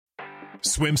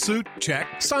Swimsuit? Check.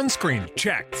 Sunscreen?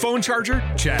 Check. Phone charger?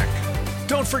 Check.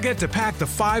 Don't forget to pack the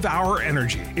 5-Hour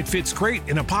Energy. It fits great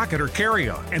in a pocket or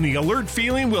carry-on, and the alert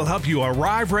feeling will help you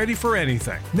arrive ready for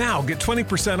anything. Now get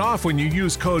 20% off when you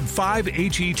use code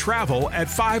 5HETRAVEL at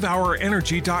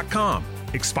 5hourenergy.com.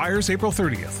 Expires April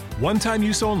 30th. One-time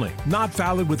use only. Not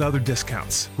valid with other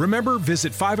discounts. Remember,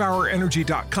 visit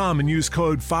 5hourenergy.com and use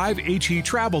code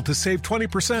 5HETRAVEL to save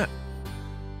 20%.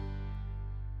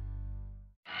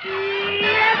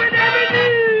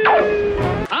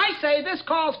 I say this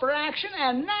calls for action,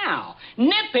 and now,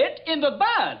 nip it in the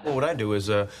bud. Well, what I do is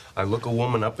I look a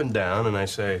woman up and down and I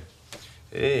say,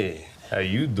 hey, how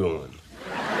you doing?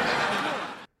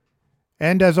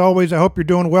 And as always, I hope you're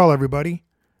doing well, everybody.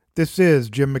 This is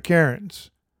Jim McCairns,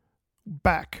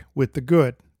 back with the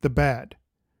good, the bad,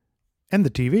 and the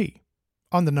TV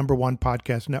on the #1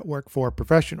 podcast network for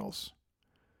professionals.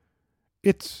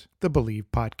 It's the Believe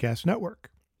Podcast Network.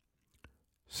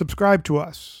 Subscribe to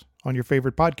us on your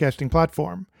favorite podcasting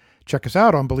platform. Check us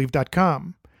out on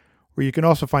Believe.com, where you can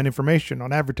also find information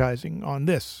on advertising on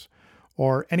this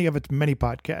or any of its many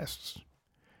podcasts.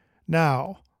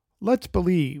 Now, let's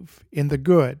believe in the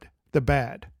good, the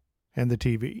bad, and the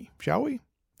TV, shall we?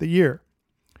 The year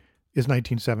is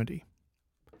 1970.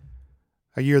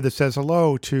 A year that says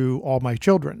hello to All My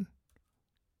Children,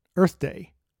 Earth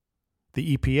Day,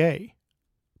 the EPA,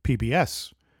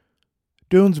 PBS,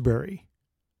 Doonesbury,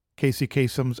 Casey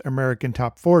Kasem's American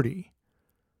Top 40,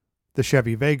 the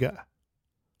Chevy Vega,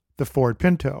 the Ford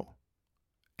Pinto,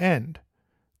 and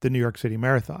the New York City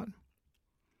Marathon.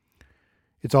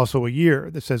 It's also a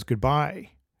year that says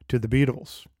goodbye to the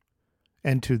Beatles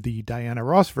and to the Diana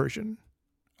Ross version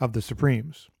of the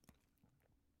Supremes.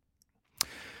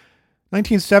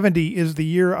 1970 is the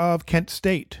year of Kent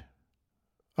State,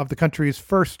 of the country's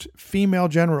first female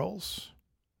generals.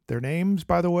 Their names,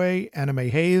 by the way, Anna Mae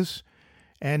Hayes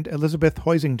and Elizabeth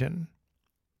Hoisington.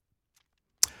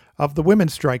 Of the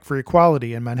women's strike for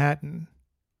equality in Manhattan.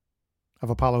 Of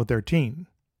Apollo 13.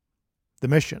 The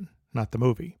mission, not the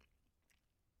movie.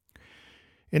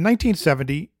 In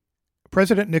 1970,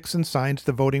 President Nixon signs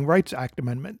the Voting Rights Act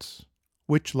amendments,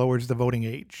 which lowers the voting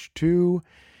age to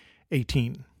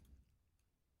 18.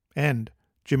 And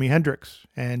Jimi Hendrix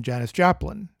and Janis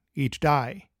Joplin each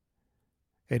die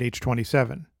at age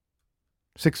 27,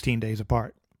 16 days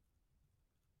apart.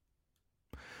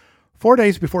 4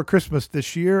 days before Christmas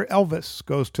this year, Elvis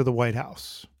goes to the White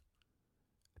House.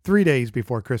 3 days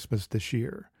before Christmas this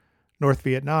year, North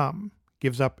Vietnam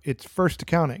gives up its first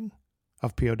accounting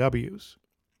of POWs.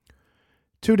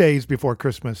 2 days before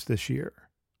Christmas this year,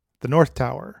 the North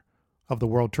Tower of the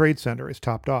World Trade Center is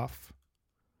topped off.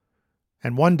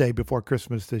 And 1 day before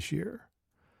Christmas this year,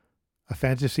 a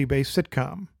fantasy-based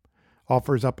sitcom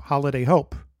offers up holiday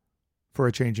hope for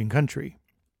a changing country.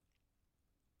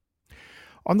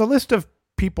 On the list of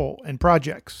people and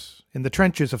projects in the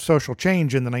trenches of social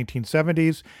change in the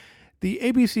 1970s, the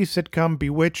ABC sitcom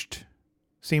Bewitched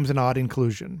seems an odd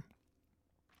inclusion.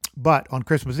 But on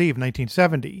Christmas Eve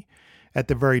 1970, at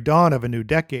the very dawn of a new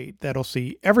decade that'll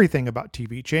see everything about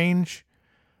TV change,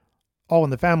 All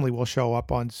in the Family will show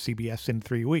up on CBS in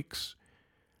 3 weeks.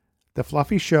 The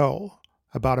fluffy show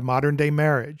about a modern-day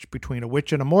marriage between a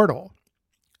witch and a mortal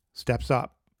steps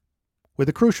up with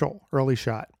a crucial early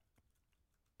shot.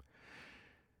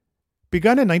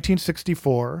 Begun in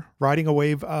 1964, riding a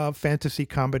wave of fantasy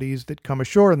comedies that come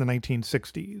ashore in the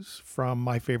 1960s, from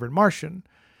My Favorite Martian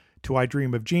to I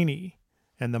Dream of Jeannie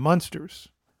and the Munsters,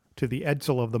 to the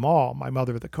Edsel of them all, My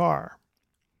Mother the Car.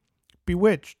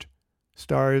 Bewitched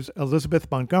stars Elizabeth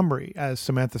Montgomery as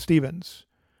Samantha Stevens,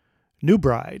 new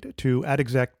bride to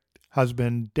ad-exec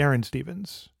husband Darren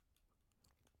Stevens.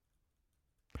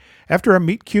 After a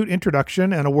meet-cute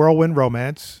introduction and a whirlwind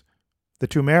romance, the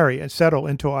two marry and settle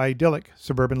into idyllic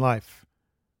suburban life.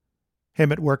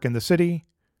 Him at work in the city,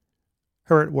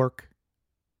 her at work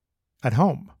at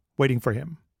home, waiting for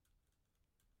him.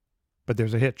 But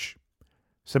there's a hitch.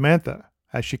 Samantha,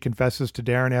 as she confesses to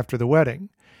Darren after the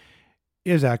wedding,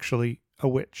 is actually a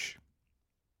witch.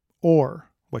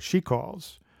 Or what she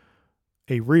calls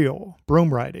a real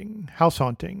broom-riding,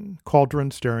 house-haunting,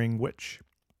 cauldron-stirring witch.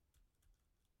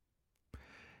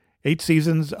 8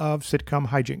 seasons of sitcom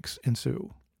hijinks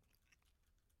ensue.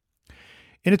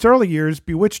 In its early years,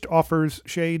 Bewitched offers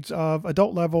shades of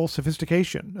adult-level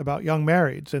sophistication about young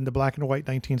marrieds in the black-and-white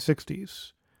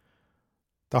 1960s.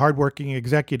 The hardworking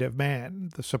executive man,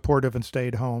 the supportive and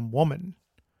stay-at-home woman,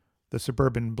 the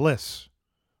suburban bliss,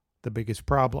 the biggest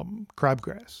problem,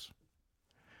 crabgrass.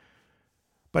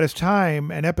 But as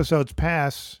time and episodes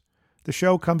pass, the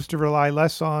show comes to rely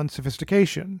less on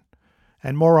sophistication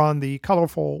and more on the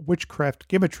colorful witchcraft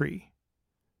gimmickry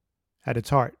at its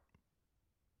heart,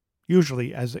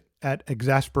 usually at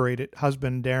exasperated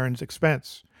husband Darren's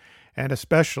expense, and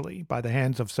especially by the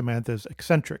hands of Samantha's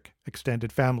eccentric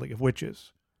extended family of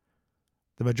witches,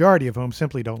 the majority of whom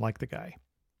simply don't like the guy.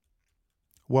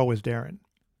 Woe is Darren.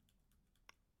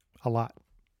 A lot.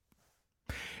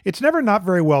 It's never not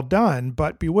very well done,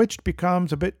 but Bewitched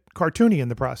becomes a bit cartoony in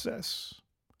the process.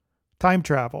 Time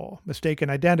travel, mistaken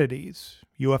identities,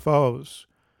 UFOs,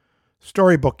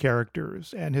 storybook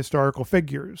characters, and historical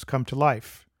figures come to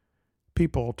life.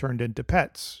 People turned into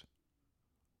pets.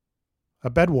 A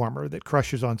bed warmer that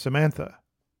crushes on Samantha.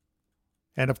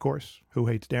 And of course, who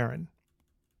hates Darren?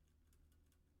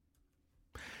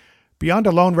 Beyond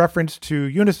a lone reference to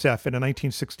UNICEF in a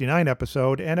 1969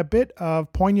 episode and a bit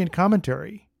of poignant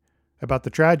commentary about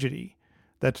the tragedy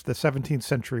that's the 17th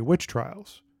century witch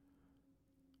trials,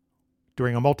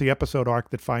 during a multi-episode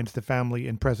arc that finds the family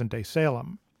in present-day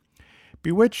Salem,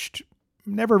 Bewitched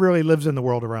never really lives in the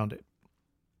world around it.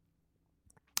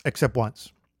 Except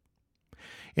once.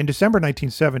 In December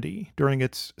 1970, during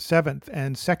its 7th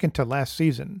and second-to-last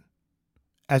season,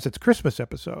 as its Christmas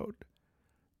episode,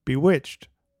 Bewitched,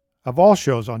 of all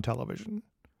shows on television,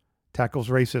 tackles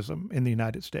racism in the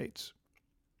United States.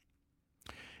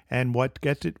 And what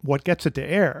gets it to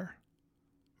air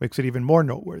makes it even more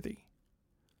noteworthy.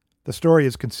 The story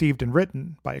is conceived and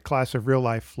written by a class of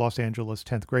real-life Los Angeles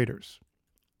 10th graders.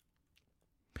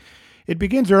 It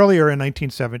begins earlier in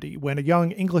 1970 when a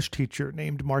young English teacher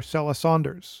named Marcella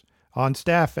Saunders, on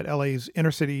staff at LA's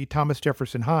inner-city Thomas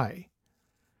Jefferson High,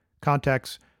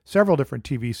 contacts several different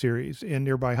TV series in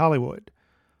nearby Hollywood,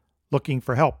 looking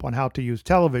for help on how to use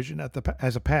television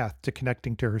as a path to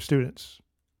connecting to her students.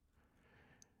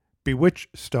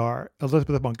 Bewitched star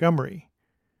Elizabeth Montgomery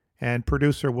and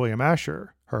producer William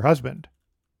Asher, her husband,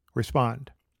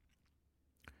 respond.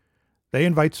 They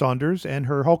invite Saunders and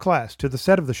her whole class to the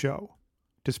set of the show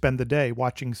to spend the day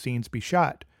watching scenes be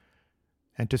shot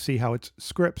and to see how its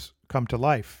scripts come to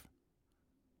life.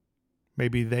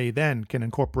 Maybe they then can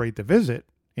incorporate the visit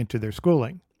into their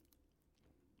schooling.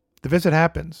 The visit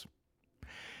happens.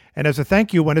 And as a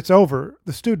thank you when it's over,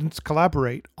 the students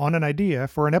collaborate on an idea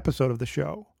for an episode of the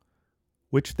show,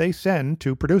 which they send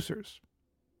to producers,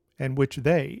 and which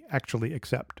they actually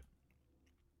accept.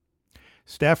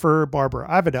 Staffer Barbara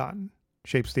Avedon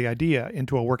shapes the idea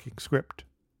into a working script.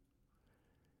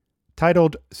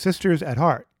 Titled Sisters at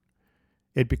Heart,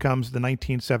 it becomes the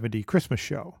 1970 Christmas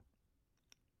show.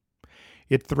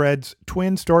 It threads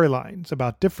twin storylines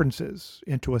about differences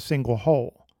into a single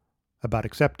whole, about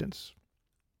acceptance.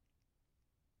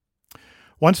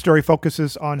 One story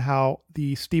focuses on how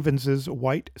the Stevens'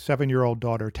 white 7-year-old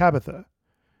daughter Tabitha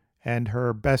and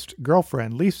her best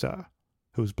girlfriend Lisa,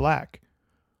 who's black,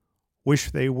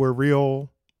 wish they were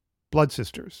real blood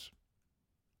sisters,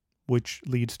 which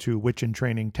leads to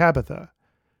witch-in-training Tabitha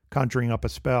conjuring up a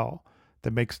spell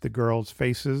that makes the girls'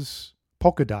 faces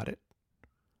polka-dotted.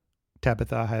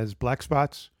 Tabitha has black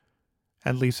spots,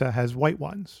 and Lisa has white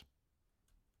ones.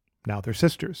 Now they're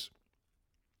sisters.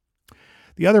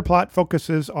 The other plot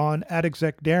focuses on ad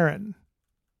exec Darren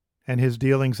and his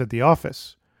dealings at the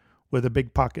office with a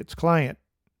Big Pockets client,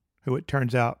 who it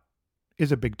turns out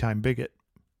is a big-time bigot.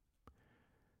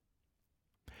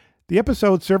 The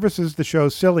episode services the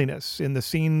show's silliness in the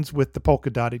scenes with the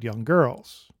polka-dotted young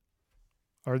girls.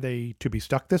 Are they to be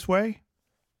stuck this way?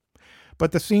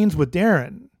 But the scenes with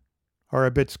Darren are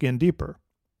a bit skin deeper.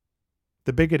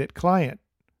 The bigoted client,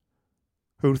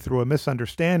 who through a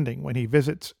misunderstanding when he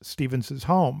visits Stevens'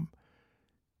 home,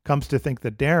 comes to think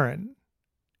that Darren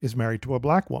is married to a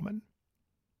black woman.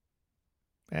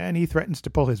 And he threatens to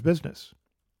pull his business.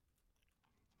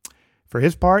 For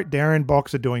his part, Darren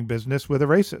balks at doing business with a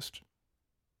racist,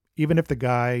 even if the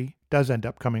guy does end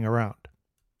up coming around.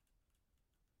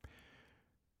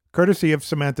 Courtesy of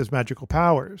Samantha's magical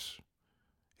powers,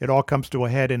 it all comes to a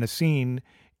head in a scene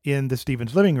in the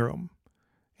Stevens living room,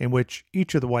 in which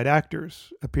each of the white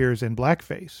actors appears in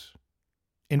blackface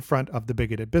in front of the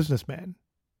bigoted businessman,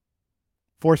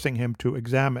 forcing him to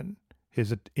examine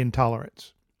his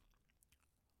intolerance.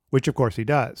 Which, of course, he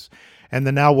does. And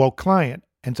the now woke client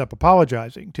ends up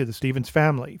apologizing to the Stevens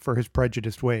family for his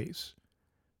prejudiced ways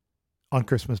on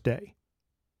Christmas Day,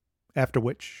 after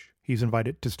which he's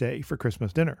invited to stay for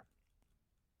Christmas dinner.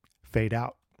 Fade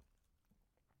out.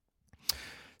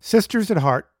 Sisters at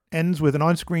Heart ends with an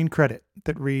on-screen credit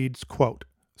that reads, quote,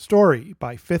 "Story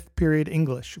by 5th period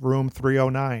English, room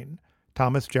 309,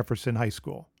 Thomas Jefferson High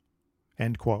School,"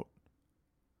 end quote.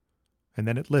 And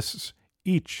then it lists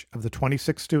each of the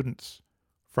 26 students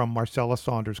from Marcella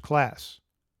Saunders' class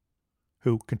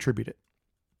who contributed.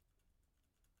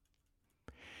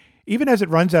 Even as it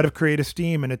runs out of creative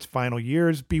steam in its final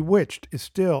years, Bewitched is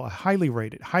still a highly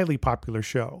rated, highly popular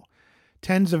show.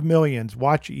 Tens of millions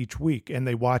watch each week, and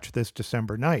they watch this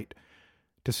December night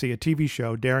to see a TV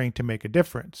show daring to make a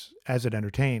difference as it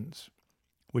entertains,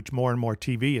 which more and more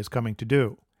TV is coming to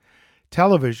do.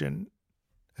 Television,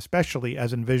 especially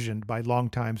as envisioned by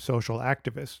longtime social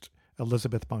activist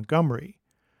Elizabeth Montgomery,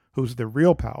 who's the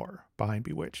real power behind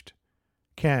Bewitched,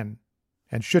 can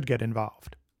and should get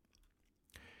involved.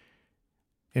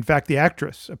 In fact, the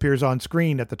actress appears on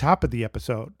screen at the top of the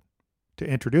episode to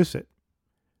introduce it,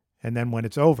 and then when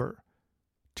it's over,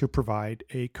 to provide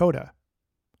a coda,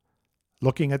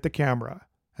 looking at the camera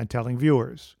and telling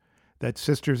viewers that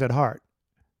Sisters at Heart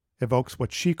evokes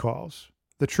what she calls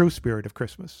the true spirit of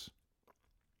Christmas.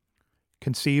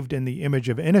 Conceived in the image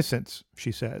of innocence,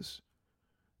 she says,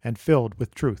 and filled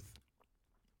with truth.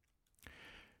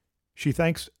 She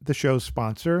thanks the show's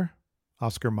sponsor,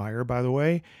 Oscar Mayer, by the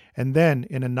way, and then,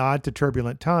 in a nod to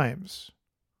turbulent times,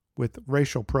 with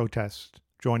racial protests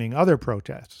joining other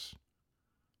protests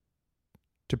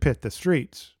to pit the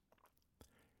streets,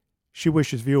 she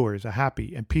wishes viewers a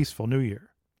happy and peaceful New Year.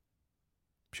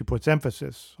 She puts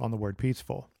emphasis on the word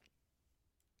peaceful.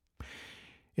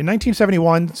 In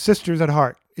 1971, Sisters at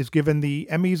Heart is given the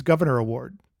Emmys Governor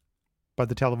Award by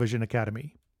the Television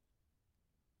Academy.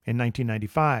 In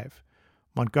 1995,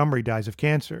 Montgomery dies of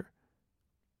cancer.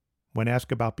 When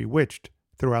asked about Bewitched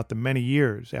throughout the many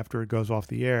years after it goes off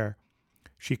the air,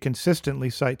 she consistently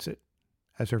cites it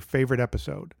as her favorite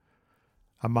episode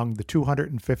among the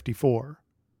 254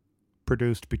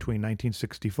 produced between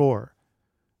 1964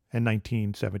 and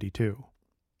 1972.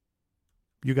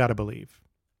 You gotta believe.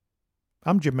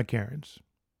 I'm Jim McCairns.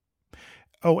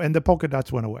 Oh, and the polka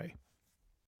dots went away.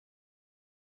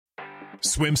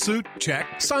 Swimsuit? Check.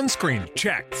 Sunscreen?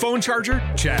 Check. Phone charger?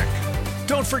 Check.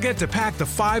 Don't forget to pack the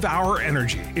 5-Hour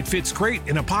Energy. It fits great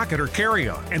in a pocket or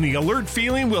carry-on, and the alert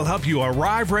feeling will help you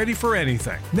arrive ready for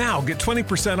anything. Now get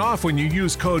 20% off when you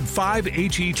use code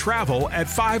 5HETRAVEL at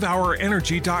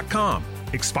 5hourenergy.com.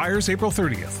 Expires April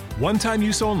 30th. One-time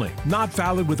use only. Not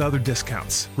valid with other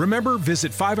discounts. Remember,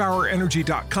 visit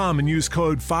 5hourenergy.com and use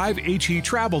code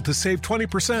 5HETRAVEL to save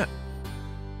 20%.